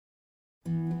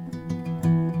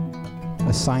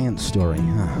A science story,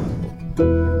 huh?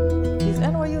 These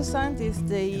NYU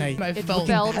scientists, I felt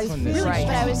right.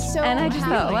 But I was so And I just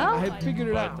thought, well, I had figured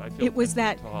it out It was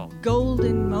that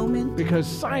golden moment. because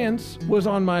science was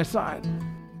on my side.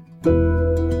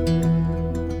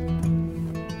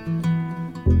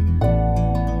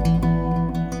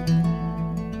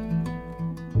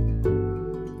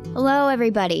 Hello,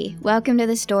 everybody. Welcome to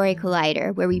the Story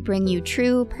Collider, where we bring you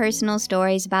true personal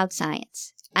stories about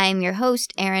science. I am your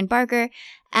host, Erin Barker,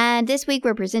 and this week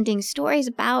we're presenting stories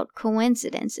about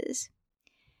coincidences.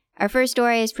 Our first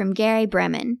story is from Gary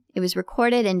Bremen. It was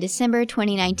recorded in December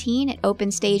 2019 at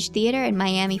Open Stage Theater in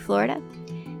Miami, Florida.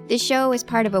 This show is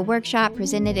part of a workshop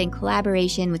presented in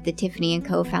collaboration with the Tiffany &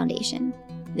 Co. Foundation.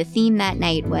 The theme that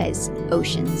night was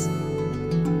Oceans.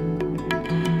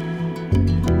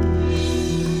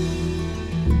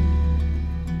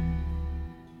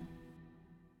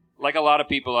 Like a lot of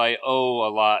people, I owe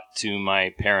a lot to my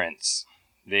parents.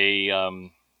 They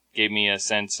gave me a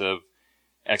sense of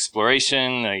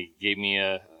exploration. They gave me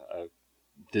a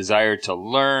desire to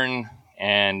learn,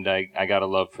 and I got a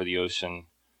love for the ocean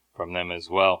from them as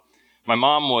well. My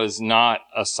mom was not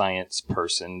a science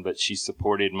person, but she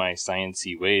supported my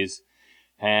sciencey ways.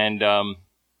 And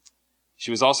she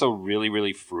was also really,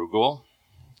 really frugal.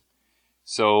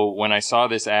 So when I saw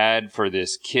this ad for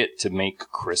this kit to make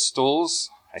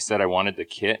crystals, I said I wanted the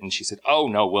kit, and she said, "Oh,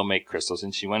 no, we'll make crystals."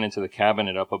 And she went into the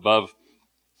cabinet up above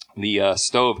the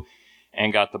stove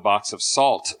and got the box of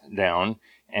salt down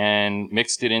and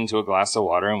mixed it into a glass of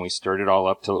water, and we stirred it all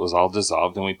up till it was all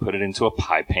dissolved, and we put it into a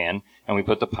pie pan, and we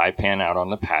put the pie pan out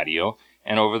on the patio.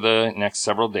 And over the next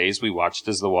several days, we watched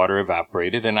as the water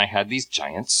evaporated, and I had these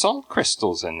giant salt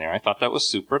crystals in there. I thought that was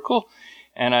super cool.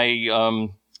 And I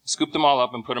scooped them all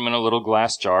up and put them in a little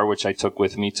glass jar, which I took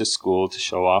with me to school to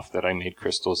show off that I made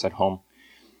crystals at home.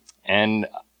 And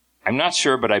I'm not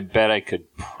sure, but I bet I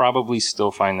could probably still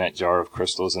find that jar of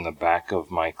crystals in the back of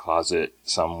my closet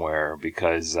somewhere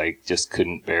because I just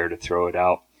couldn't bear to throw it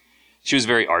out. She was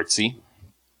very artsy.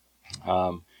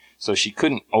 So she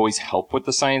couldn't always help with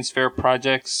the science fair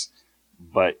projects,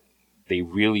 but they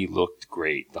really looked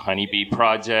great. The honeybee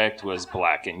project was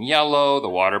black and yellow. The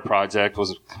water project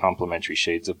was complementary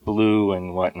shades of blue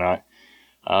and whatnot.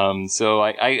 So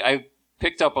I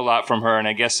picked up a lot from her, and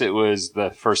I guess it was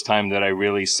the first time that I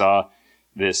really saw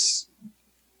this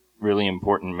really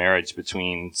important marriage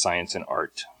between science and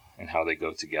art and how they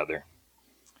go together.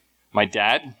 My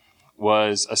dad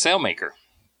was a sailmaker,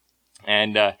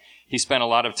 and he spent a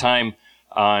lot of time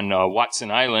on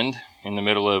Watson Island in the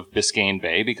middle of Biscayne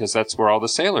Bay because that's where all the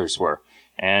sailors were.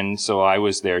 And so I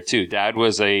was there too. Dad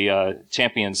was a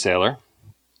champion sailor,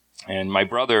 and my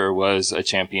brother was a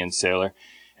champion sailor,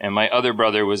 and my other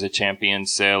brother was a champion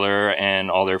sailor, and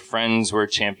all their friends were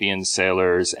champion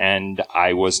sailors, and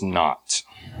I was not.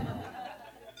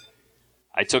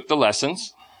 I took the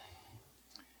lessons,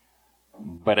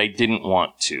 but I didn't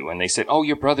want to. And they said, "Oh,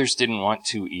 your brothers didn't want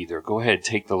to either. Go ahead,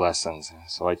 take the lessons."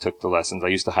 So I took the lessons. I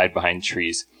used to hide behind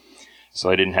trees so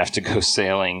I didn't have to go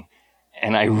sailing.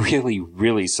 And I really,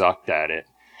 really sucked at it.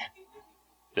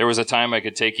 There was a time I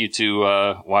could take you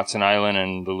to Watson Island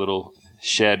and the little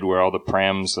shed where all the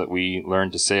prams that we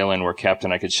learned to sail in were kept,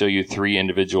 and I could show you 3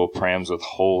 individual prams with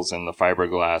holes in the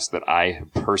fiberglass that I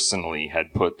personally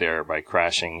had put there by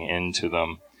crashing into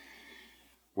them.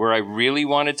 Where I really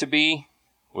wanted to be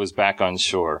was back on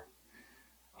shore.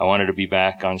 I wanted to be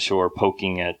back on shore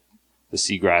poking at the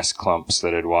seagrass clumps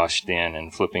that had washed in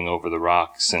and flipping over the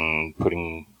rocks and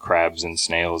putting crabs and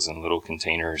snails in little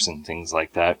containers and things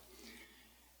like that.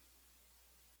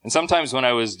 And sometimes when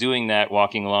I was doing that,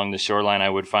 walking along the shoreline, I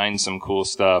would find some cool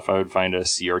stuff. I would find a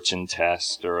sea urchin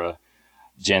test or a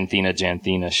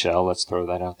Janthena shell. Let's throw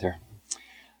that out there.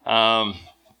 And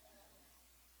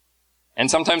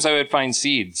sometimes I would find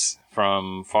seeds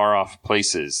from far off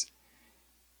places.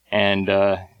 And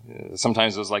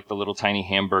sometimes it was like the little tiny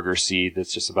hamburger seed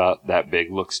that's just about that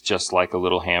big, looks just like a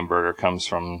little hamburger, comes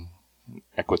from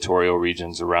equatorial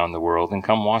regions around the world and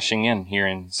come washing in here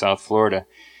in South Florida.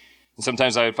 And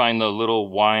sometimes I would find the little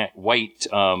white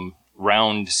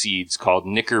round seeds called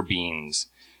knicker beans,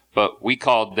 but we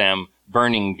called them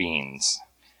burning beans.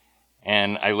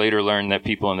 And I later learned that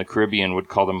people in the Caribbean would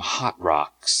call them hot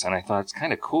rocks. And I thought it's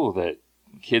kind of cool that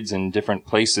kids in different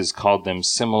places called them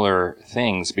similar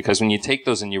things, because when you take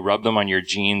those and you rub them on your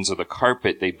jeans or the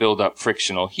carpet, they build up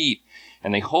frictional heat,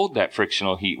 and they hold that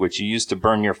frictional heat, which you use to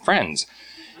burn your friends.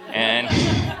 And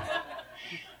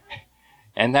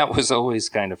and that was always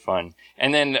kind of fun.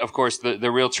 And then, of course,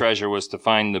 the real treasure was to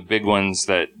find the big ones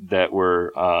that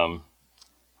were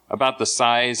about the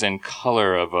size and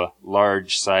color of a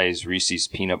large-size Reese's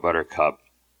peanut butter cup.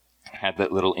 had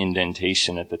that little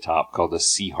indentation at the top called a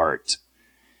sea heart.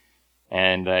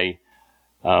 And I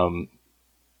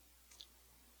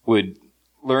would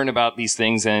learn about these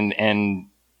things, and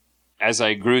as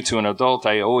I grew to an adult,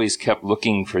 I always kept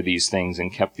looking for these things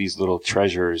and kept these little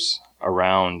treasures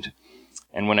around.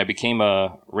 And when I became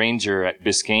a ranger at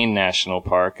Biscayne National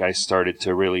Park, I started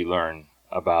to really learn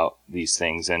about these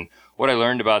things. And what I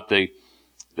learned about the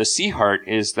sea heart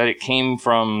is that it came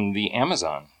from the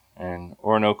Amazon and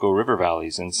Orinoco River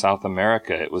valleys in South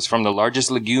America. It was from the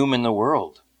largest legume in the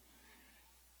world.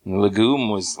 And the legume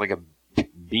was like a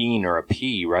bean or a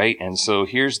pea, right? And so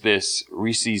here's this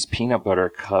Reese's peanut butter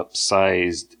cup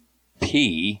sized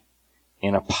pea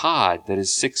in a pod that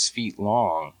is 6 feet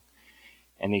long.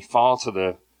 And they fall to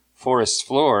the forest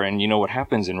floor, and you know what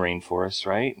happens in rainforests,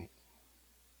 right?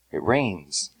 It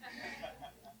rains.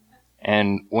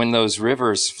 And when those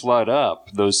rivers flood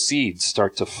up, those seeds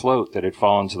start to float that had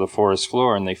fallen to the forest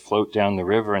floor, and they float down the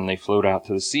river, and they float out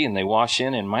to the sea, and they wash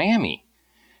in Miami,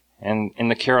 and in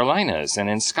the Carolinas, and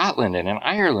in Scotland, and in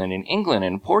Ireland, and England,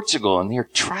 and Portugal, and they're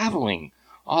traveling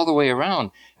all the way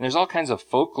around. And there's all kinds of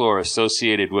folklore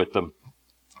associated with them.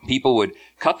 People would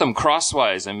cut them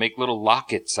crosswise and make little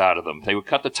lockets out of them. They would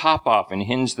cut the top off and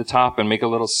hinge the top and make a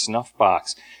little snuff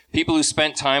box. People who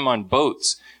spent time on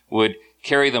boats would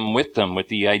carry them with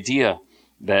the idea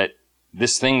that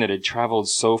this thing that had traveled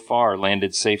so far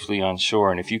landed safely on shore.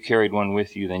 And if you carried one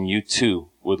with you, then you too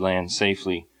would land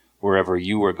safely wherever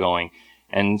you were going.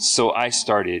 And so I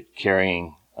started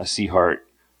carrying a sea heart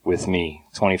with me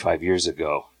 25 years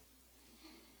ago.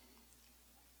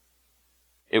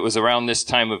 It was around this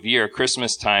time of year,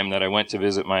 Christmas time, that I went to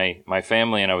visit my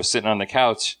family, and I was sitting on the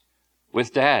couch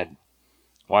with Dad,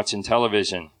 watching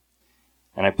television.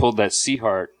 And I pulled that sea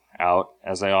heart out,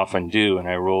 as I often do, and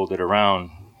I rolled it around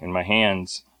in my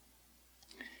hands.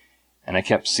 And I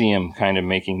kept seeing him kind of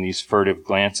making these furtive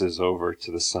glances over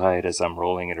to the side as I'm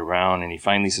rolling it around. And he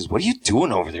finally says, "What are you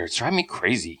doing over there? It's driving me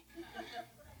crazy."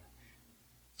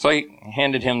 So I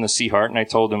handed him the sea heart, and I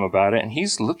told him about it. And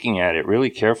he's looking at it really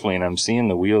carefully, and I'm seeing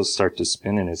the wheels start to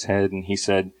spin in his head. And he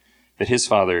said that his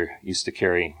father used to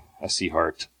carry a sea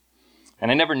heart.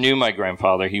 And I never knew my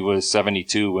grandfather. He was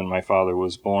 72 when my father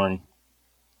was born.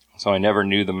 So I never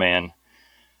knew the man.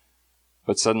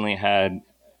 But suddenly had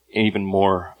even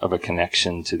more of a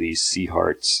connection to these sea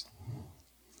hearts.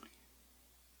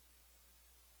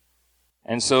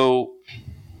 And so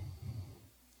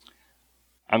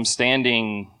I'm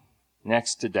standing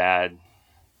next to Dad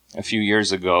a few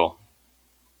years ago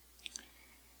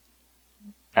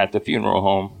at the funeral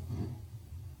home.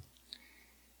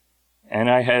 And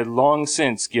I had long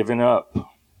since given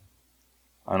up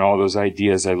on all those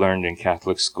ideas I learned in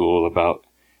Catholic school about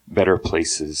better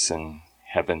places and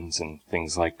heavens and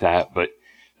things like that. But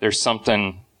there's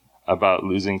something about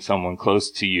losing someone close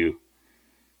to you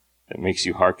that makes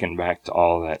you hearken back to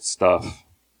all that stuff.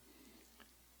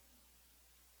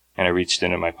 And I reached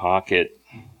into my pocket,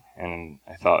 and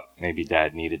I thought maybe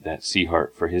Dad needed that sea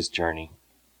heart for his journey.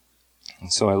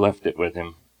 And so I left it with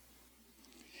him.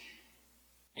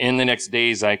 In the next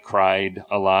days, I cried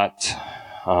a lot.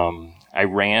 I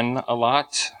ran a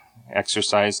lot.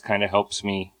 Exercise kind of helps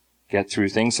me get through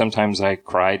things. Sometimes I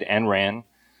cried and ran.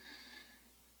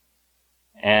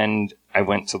 And I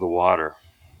went to the water,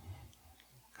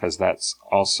 because that's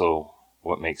also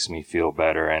what makes me feel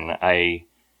better. And I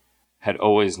had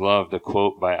always loved a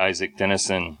quote by Isaac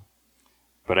Denison,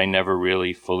 but I never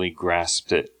really fully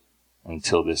grasped it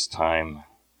until this time.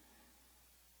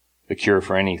 The cure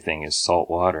for anything is salt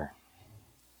water,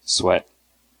 sweat,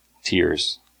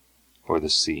 tears, or the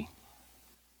sea.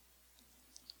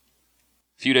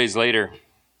 A few days later,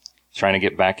 trying to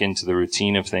get back into the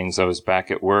routine of things, I was back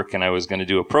at work, and I was going to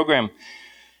do a program.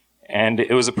 And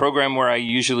it was a program where I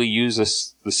usually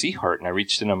use the sea heart, and I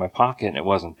reached into my pocket, and it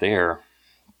wasn't there.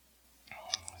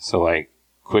 So I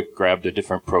quick grabbed a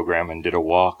different program and did a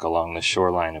walk along the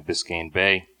shoreline of Biscayne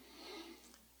Bay.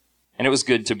 And it was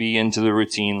good to be into the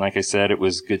routine. Like I said, it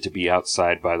was good to be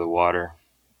outside by the water.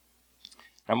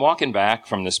 I'm walking back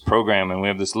from this program, and we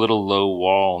have this little low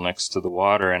wall next to the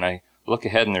water, and I look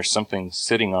ahead, and there's something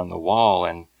sitting on the wall,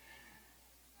 and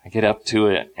I get up to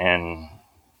it, and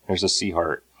there's a sea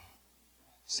heart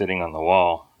sitting on the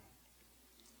wall.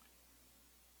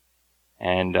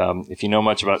 And if you know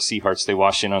much about sea hearts, they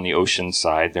wash in on the ocean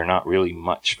side. They're not really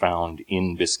much found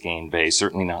in Biscayne Bay,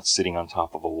 certainly not sitting on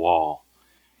top of a wall.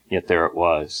 Yet there it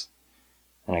was.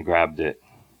 And I grabbed it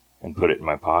and put it in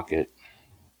my pocket.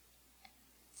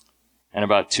 And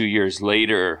about 2 years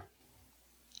later,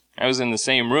 I was in the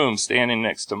same room standing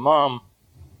next to Mom.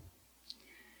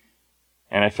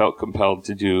 And I felt compelled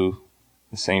to do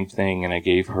the same thing, and I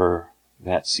gave her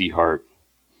that sea heart.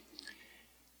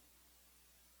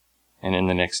 And in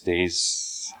the next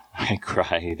days, I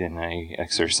cried and I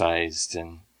exercised,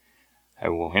 and I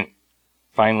went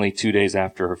finally 2 days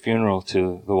after her funeral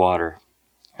to the water.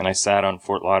 And I sat on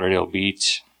Fort Lauderdale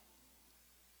Beach,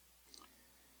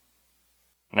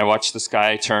 and I watched the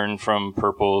sky turn from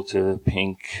purple to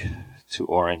pink to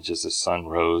orange as the sun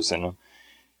rose. And I'm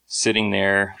sitting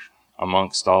there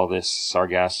amongst all this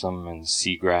sargassum and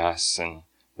seagrass and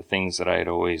the things that I had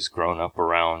always grown up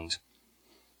around,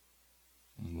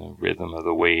 and the rhythm of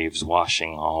the waves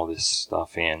washing all this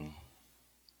stuff in.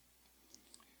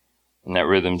 And that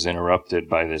rhythm's interrupted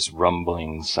by this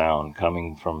rumbling sound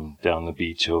coming from down the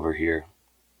beach over here.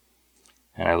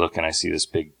 And I look and I see this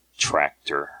big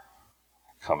tractor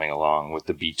coming along with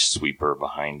the beach sweeper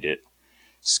behind it,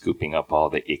 scooping up all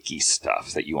the icky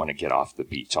stuff that you want to get off the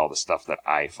beach, all the stuff that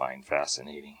I find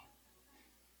fascinating.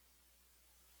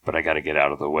 But I got to get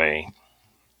out of the way.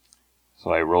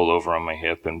 So I roll over on my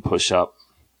hip and push up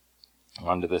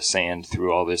onto the sand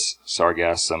through all this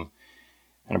sargassum.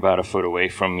 And about a foot away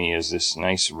from me is this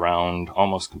nice round,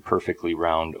 almost perfectly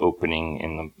round opening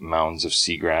in the mounds of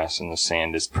seagrass, and the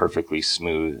sand is perfectly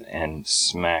smooth, and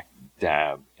smack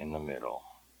dab in the middle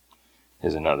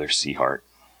is another sea heart.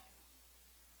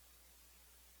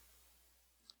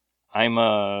 I'm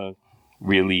a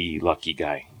really lucky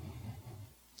guy.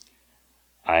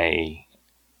 I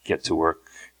get to work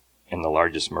in the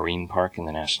largest marine park in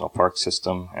the national park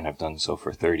system, and I've done so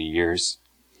for 30 years.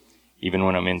 Even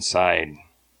when I'm inside,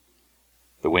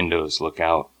 the windows look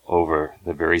out over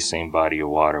the very same body of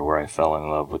water where I fell in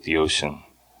love with the ocean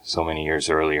so many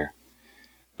years earlier.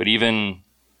 But even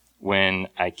when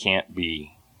I can't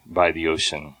be by the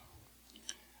ocean,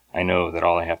 I know that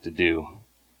all I have to do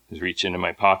is reach into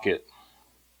my pocket,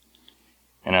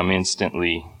 and I'm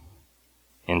instantly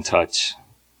in touch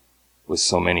with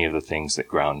so many of the things that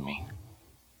ground me.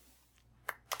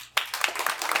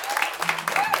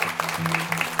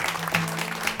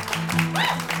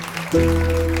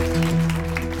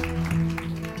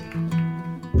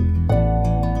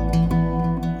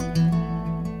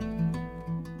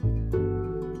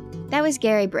 That was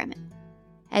Gary Bremen.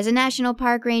 As a national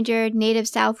park ranger, native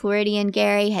South Floridian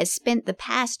Gary has spent the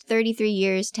past 33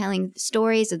 years telling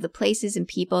stories of the places and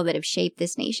people that have shaped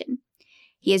this nation.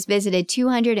 He has visited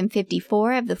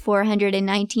 254 of the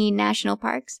 419 national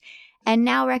parks, and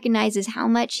now recognizes how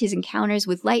much his encounters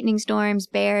with lightning storms,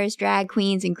 bears, drag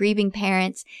queens, and grieving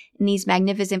parents in these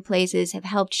magnificent places have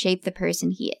helped shape the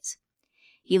person he is.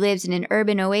 He lives in an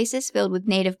urban oasis filled with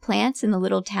native plants in the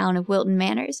little town of Wilton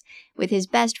Manors, with his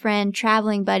best friend,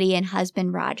 traveling buddy, and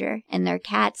husband Roger, and their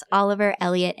cats Oliver,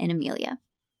 Elliot, and Amelia.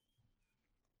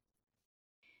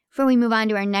 Before we move on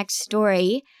to our next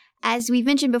story, as we've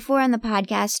mentioned before on the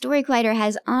podcast, Story Collider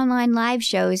has online live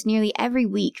shows nearly every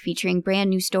week featuring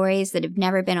brand new stories that have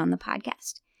never been on the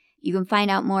podcast. You can find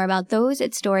out more about those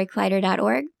at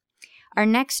storycollider.org. Our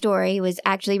next story was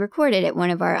actually recorded at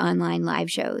one of our online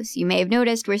live shows. You may have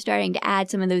noticed we're starting to add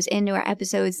some of those into our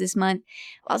episodes this month,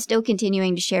 while still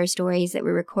continuing to share stories that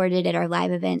were recorded at our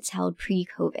live events held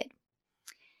pre-COVID.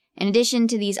 In addition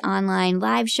to these online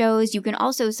live shows, you can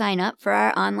also sign up for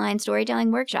our online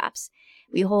storytelling workshops.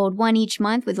 We hold one each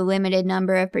month with a limited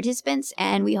number of participants,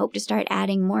 and we hope to start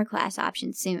adding more class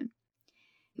options soon.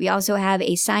 We also have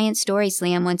a science story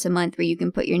slam once a month where you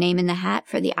can put your name in the hat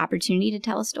for the opportunity to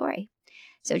tell a story.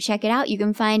 So check it out. You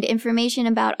can find information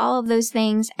about all of those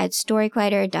things at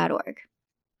storycollider.org.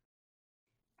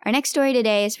 Our next story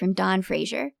today is from Don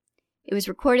Frazier. It was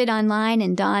recorded online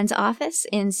in Don's office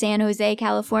in San Jose,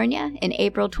 California in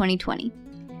April 2020.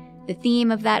 The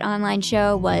theme of that online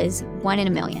show was 1 in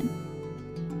a Million.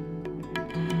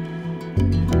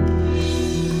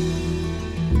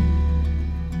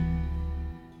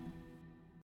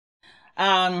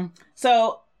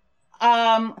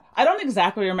 I don't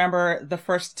exactly remember the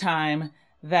first time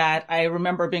that I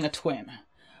remember being a twin,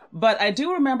 but I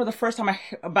do remember the first time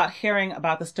about hearing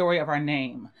about the story of our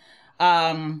name.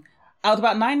 I was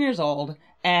about 9 years old,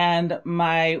 and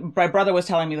my brother was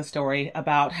telling me the story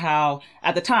about how,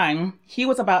 at the time, he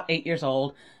was about 8 years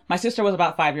old, my sister was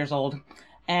about 5 years old,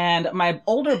 and my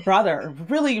older brother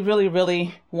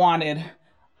really wanted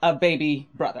a baby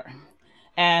brother.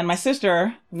 And my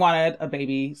sister wanted a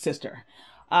baby sister.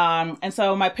 And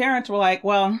so my parents were like,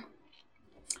 well,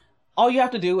 all you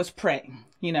have to do is pray,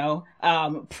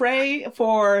 pray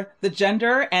for the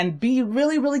gender and be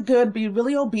really good, be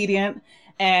really obedient.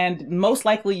 And most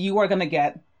likely you are going to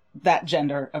get that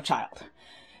gender of child.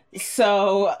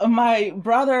 So my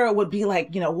brother would be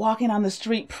like, walking on the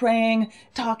street praying,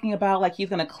 talking about like he's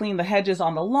going to clean the hedges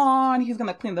on the lawn. He's going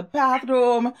to clean the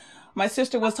bathroom. My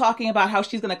sister was talking about how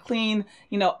she's going to clean,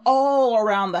 all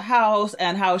around the house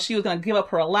and how she was going to give up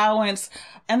her allowance.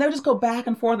 And they would just go back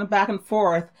and forth and back and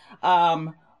forth,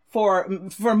 for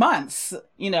months,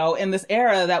 in this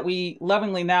era that we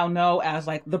lovingly now know as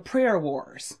like the prayer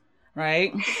wars,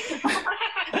 right?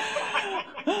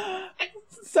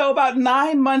 So about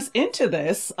 9 months into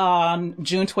this, on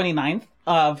June 29th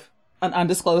of an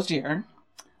undisclosed year,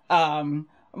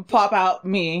 pop out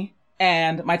me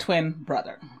and my twin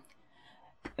brother.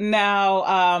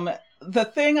 Now, the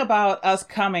thing about us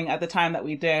coming at the time that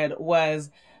we did was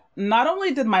not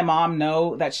only did my mom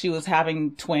know that she was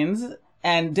having twins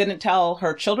and didn't tell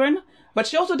her children, but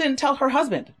she also didn't tell her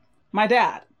husband, my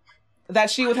dad, that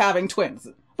she was having twins.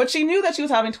 But she knew that she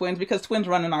was having twins because twins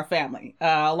run in our family,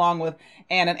 along with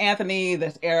Anne and Anthony,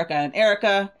 there's Eric and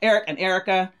Erica.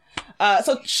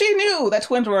 So she knew that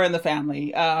twins were in the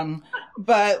family.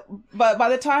 But by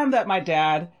the time that my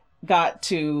dad got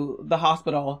to the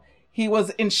hospital, he was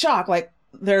in shock. Like,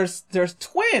 there's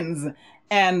twins.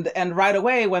 And right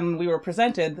away when we were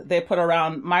presented, they put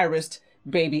around my wrist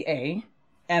baby A,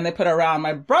 and they put around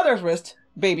my brother's wrist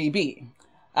baby B.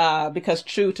 Because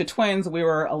true to twins, we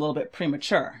were a little bit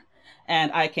premature.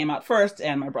 And I came out first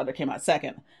and my brother came out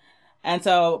second. And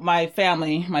so my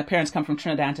parents come from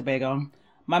Trinidad and Tobago.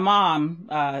 My mom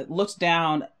looked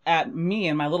down at me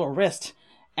and my little wrist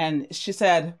and she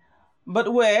said,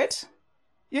 "But wait,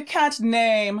 you can't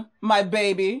name my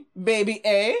baby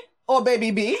A or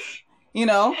baby B,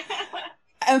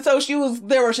 And so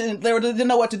they didn't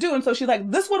know what to do. And so she's like,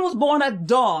 "This one was born at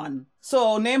dawn,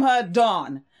 so name her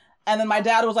Dawn." And then my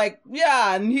dad was like,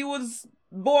 "Yeah, and he was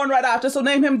born right after, so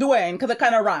name him Dwayne, because it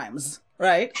kind of rhymes,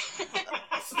 right?"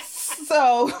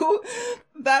 So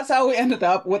that's how we ended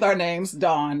up with our names,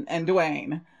 Dawn and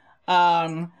Dwayne.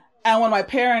 And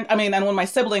when my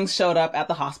siblings showed up at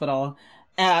the hospital,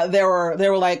 they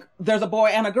were like, "There's a boy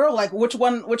and a girl. Like, which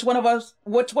one of us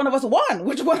won? Which one of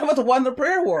us won the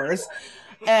prayer wars?"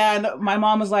 And my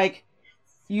mom was like,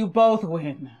 "You both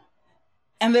win."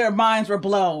 And their minds were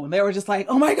blown. They were just like,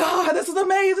 "Oh my God, this is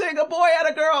amazing, a boy and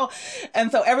a girl."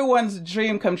 And so everyone's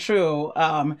dream come true.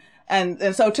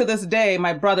 And so to this day,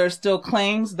 my brother still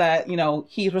claims that,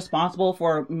 he's responsible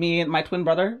for me and my twin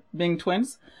brother being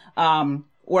twins.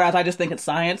 Whereas I just think it's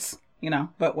science,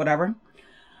 but whatever.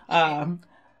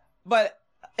 But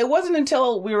it wasn't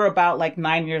until we were about like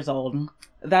 9 years old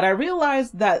that I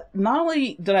realized that not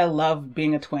only did I love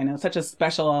being a twin, it was such a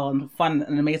special and fun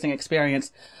and amazing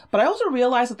experience, but I also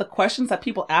realized that the questions that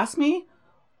people asked me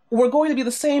were going to be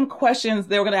the same questions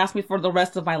they were going to ask me for the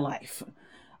rest of my life.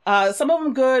 Some of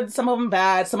them good, some of them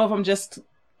bad, some of them just,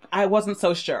 I wasn't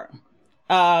so sure.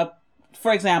 For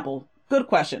example, good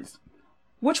questions.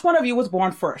 Which one of you was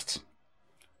born first?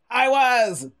 I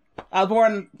was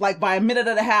born like by a minute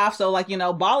and a half. So like,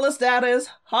 baller status,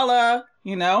 holla,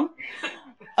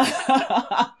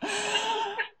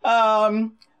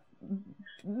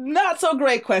 Not so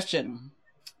great question.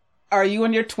 Are you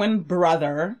and your twin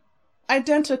brother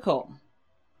identical?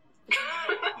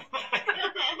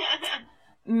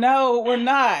 No, we're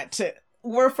not.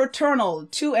 We're fraternal.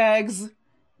 2 eggs,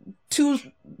 2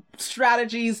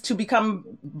 strategies to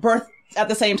become birth at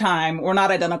the same time. We're not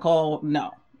identical.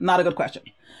 No, not a good question.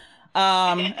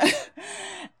 And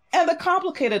the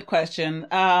complicated question,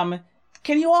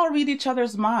 can you all read each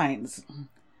other's minds?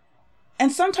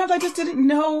 And sometimes I just didn't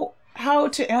know how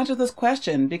to answer this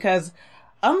question because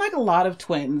unlike a lot of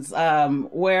twins,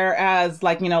 whereas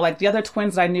like the other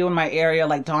twins I knew in my area,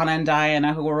 like Donna and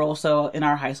Diana, who were also in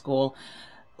our high school,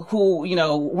 who,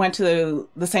 went to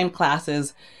the same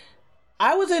classes,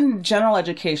 I was in general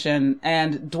education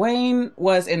and Dwayne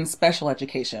was in special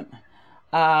education.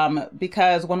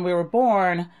 Because when we were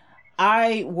born,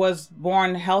 I was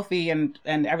born healthy and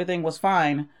everything was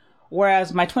fine.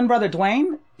 Whereas my twin brother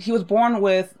Dwayne, he was born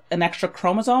with an extra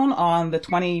chromosome on the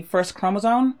 21st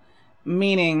chromosome,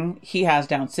 meaning he has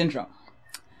Down syndrome.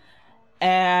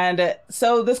 And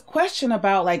so this question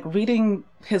about like reading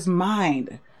his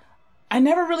mind, I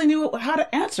never really knew how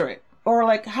to answer it, or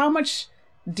like how much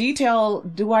detail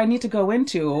do I need to go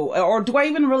into, or do I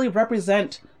even really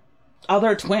represent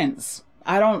other twins?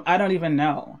 I don't even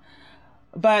know.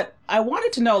 But I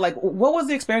wanted to know, like, what was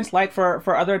the experience like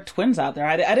for other twins out there?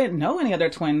 I didn't know any other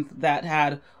twins that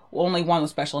had only one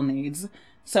with special needs.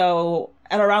 So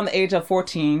at around the age of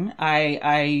 14,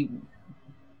 I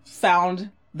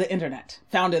founded the internet.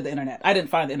 I didn't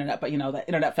find the internet, but the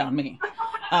internet found me.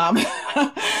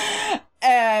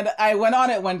 And I went on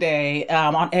it one day,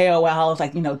 on AOL, it was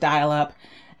like, dial up.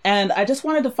 And I just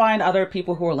wanted to find other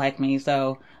people who were like me.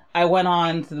 So I went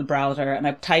on to the browser and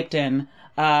I typed in,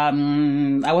 I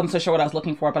wasn't so sure what I was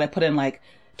looking for, but I put in like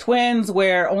twins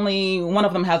where only one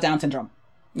of them has Down syndrome,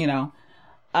 you know?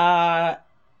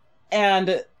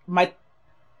 And my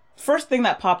first thing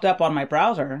that popped up on my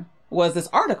browser was this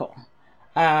article.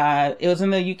 It was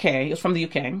in the UK. It was from the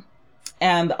UK.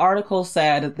 And the article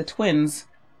said the twins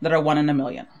that are 1 in a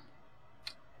million.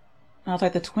 And I was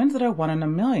like, the twins that are 1 in a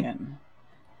million?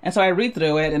 And so I read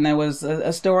through it, and there was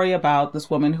a story about this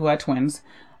woman who had twins.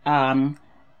 And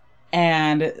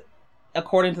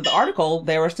according to the article,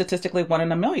 they were statistically 1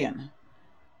 in a million.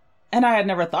 And I had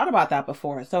never thought about that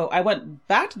before. So I went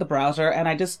back to the browser and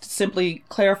I just simply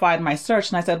clarified my search.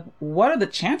 And I said, what are the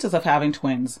chances of having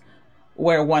twins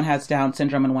where one has Down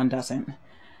syndrome and one doesn't?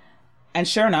 And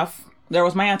sure enough, there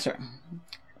was my answer.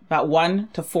 About 1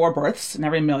 to 4 births in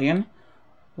every million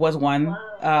was one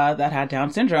that had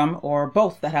Down syndrome, or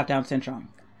both that have Down syndrome.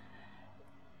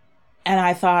 And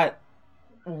I thought,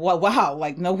 wow,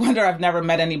 like no wonder I've never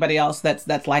met anybody else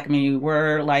that's like me.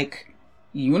 We're like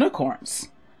unicorns.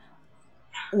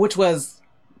 Which was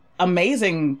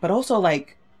amazing, but also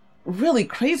like really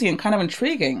crazy and kind of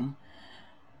intriguing.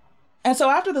 And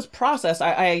so after this process,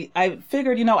 I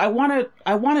figured, you know, I want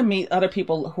to meet other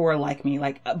people who are like me.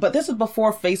 Like, but this is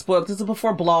before Facebook. This is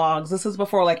before blogs. This is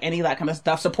before like any of that kind of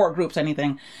stuff, support groups,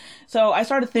 anything. So I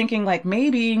started thinking like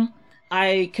maybe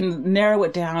I can narrow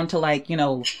it down to like, you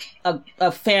know,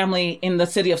 a family in the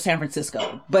city of San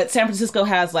Francisco. But San Francisco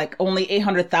has like only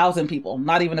 800,000 people,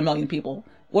 not even 1 million people.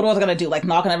 What was I going to do? Like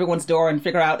knock on everyone's door and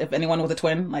figure out if anyone was a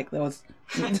twin? Like no,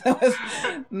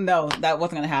 that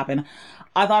wasn't going to happen.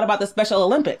 I thought about the Special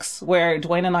Olympics where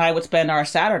Dwayne and I would spend our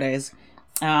Saturdays.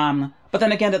 But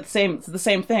then again, it's the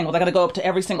same thing. Was I going to go up to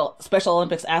every single Special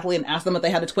Olympics athlete and ask them if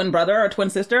they had a twin brother or a twin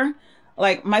sister?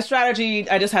 Like my strategy,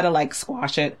 I just had to like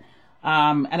squash it.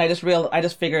 And I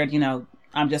just figured, you know,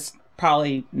 I'm just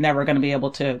probably never going to be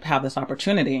able to have this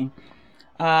opportunity.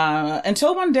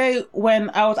 Until one day when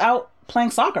I was out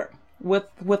playing soccer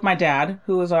with my dad,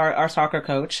 who was our soccer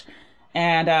coach.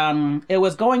 And it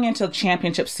was going into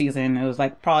championship season. It was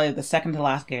like probably the second to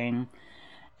last game.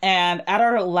 And at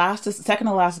our second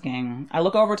to last game, I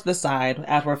look over to the side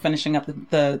as we're finishing up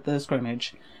the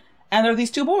scrimmage. And there are these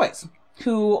 2 boys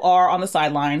who are on the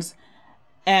sidelines.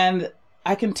 And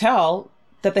I can tell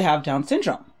that they have Down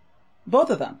syndrome. Both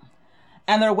of them.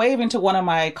 And they're waving to one of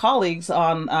my colleagues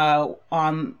on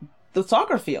the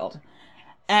soccer field.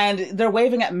 And they're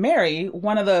waving at Mary,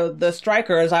 one of the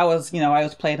strikers. I was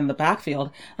playing in the backfield.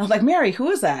 And I was like, Mary, who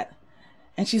is that?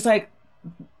 And she's like,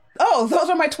 oh, those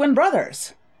are my twin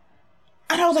brothers.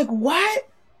 And I was like, what?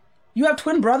 You have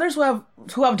twin brothers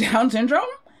who have Down syndrome?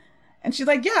 And she's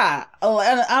like, yeah.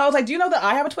 And I was like, do you know that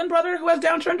I have a twin brother who has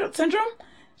Down syndrome?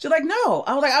 She's like, no.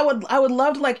 I was like, I would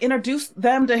love to like introduce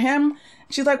them to him.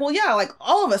 She's like, well, yeah, like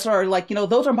all of us are like, you know,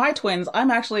 those are my twins.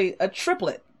 I'm actually a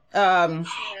triplet.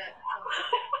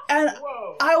 And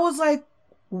I was like,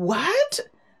 what?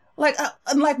 Like,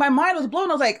 my mind was blown.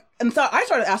 I was like, and so I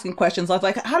started asking questions. I was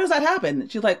like, how does that happen?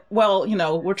 She's like, well, you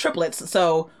know, we're triplets.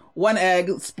 So one egg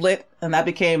split and that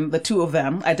became the 2 of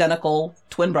them, identical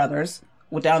twin brothers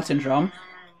with Down syndrome.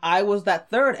 I was that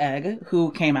 3rd egg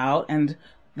who came out and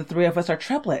the 3 of us are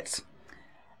triplets.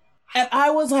 And I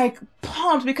was like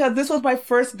pumped because this was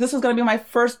going to be my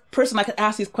first person I could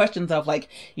ask these questions of, like,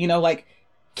 you know, like,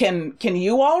 can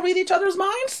you all read each other's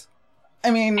minds?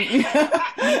 I mean,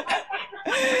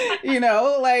 you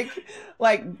know,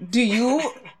 like, do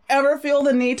you ever feel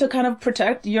the need to kind of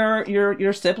protect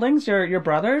your siblings, your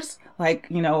brothers? Like,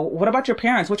 you know, what about your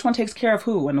parents? Which one takes care of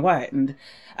who and what? And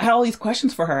I had all these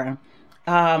questions for her.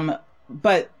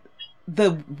 But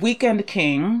the weekend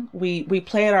came, we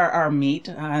played our meet,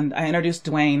 and I introduced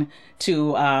Dwayne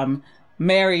to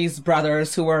Mary's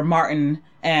brothers, who were Martin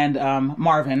and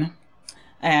Marvin.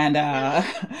 And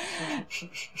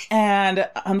and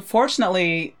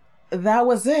unfortunately, that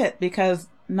was it, because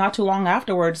not too long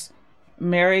afterwards,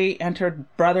 Mary and her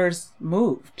brothers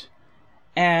moved.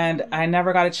 And I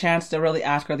never got a chance to really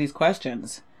ask her these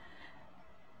questions.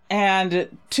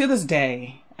 And to this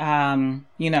day,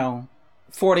 you know,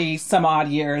 40 some odd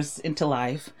years into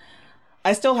life,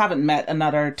 I still haven't met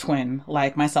another twin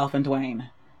like myself and Dwayne.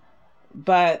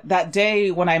 But that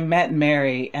day when I met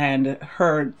Mary and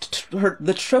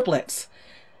the triplets,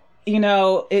 you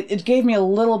know, it gave me a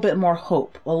little bit more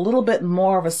hope, a little bit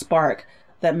more of a spark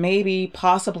that maybe,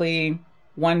 possibly,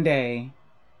 one day,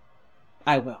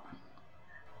 I will.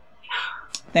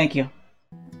 Thank you.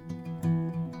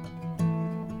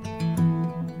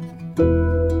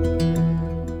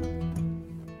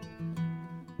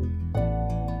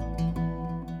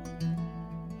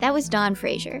 is Dawn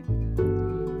Frazier.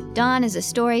 Dawn is a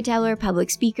storyteller,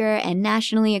 public speaker, and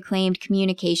nationally acclaimed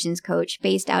communications coach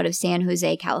based out of San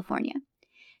Jose, California.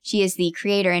 She is the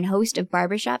creator and host of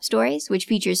Barbershop Stories, which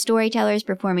features storytellers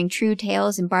performing true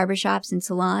tales in barbershops and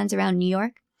salons around New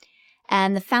York,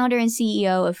 and the founder and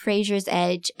CEO of Frazier's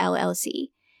Edge, LLC,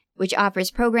 which offers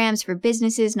programs for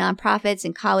businesses, nonprofits,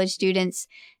 and college students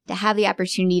to have the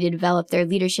opportunity to develop their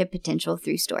leadership potential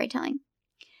through storytelling.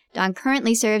 Dawn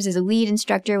currently serves as a lead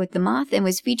instructor with The Moth and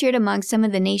was featured among some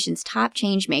of the nation's top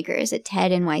changemakers at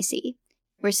TED NYC.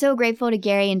 We're so grateful to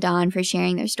Gary and Dawn for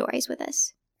sharing their stories with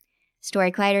us.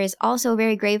 Story Collider is also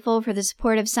very grateful for the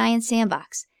support of Science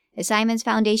Sandbox, a Simons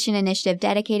Foundation initiative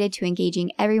dedicated to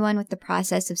engaging everyone with the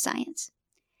process of science.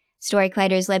 Story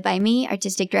Collider is led by me,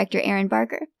 Artistic Director Erin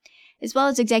Barker, as well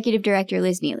as Executive Director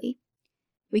Liz Neely.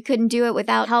 We couldn't do it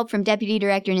without help from Deputy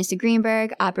Director Nissa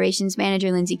Greenberg, Operations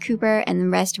Manager Lindsay Cooper, and the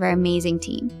rest of our amazing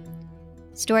team.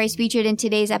 Stories featured in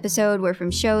today's episode were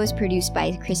from shows produced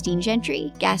by Christine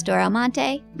Gentry, Gastor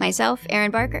Almonte, myself,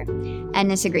 Erin Barker, and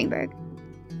Nissa Greenberg.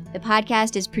 The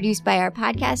podcast is produced by our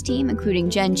podcast team, including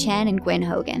Jen Chen and Gwen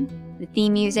Hogan. The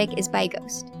theme music is by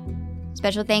Ghost.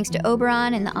 Special thanks to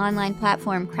Oberon and the online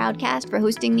platform Crowdcast for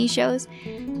hosting these shows,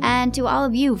 and to all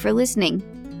of you for listening,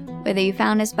 whether you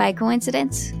found us by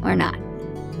coincidence or not.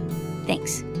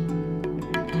 Thanks.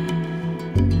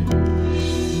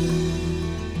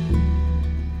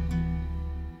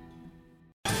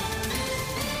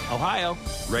 Ohio,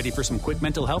 ready for some quick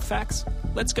mental health facts?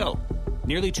 Let's go.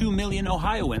 Nearly 2 million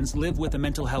Ohioans live with a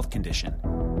mental health condition.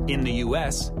 In the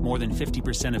U.S., more than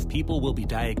 50% of people will be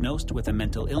diagnosed with a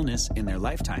mental illness in their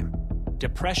lifetime.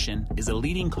 Depression is a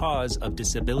leading cause of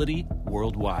disability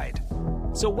worldwide.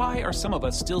 So why are some of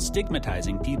us still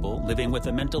stigmatizing people living with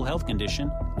a mental health condition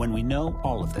when we know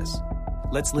all of this?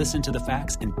 Let's listen to the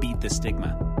facts and beat the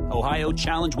stigma. Ohio,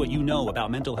 challenge what you know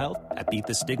about mental health at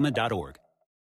beatthestigma.org.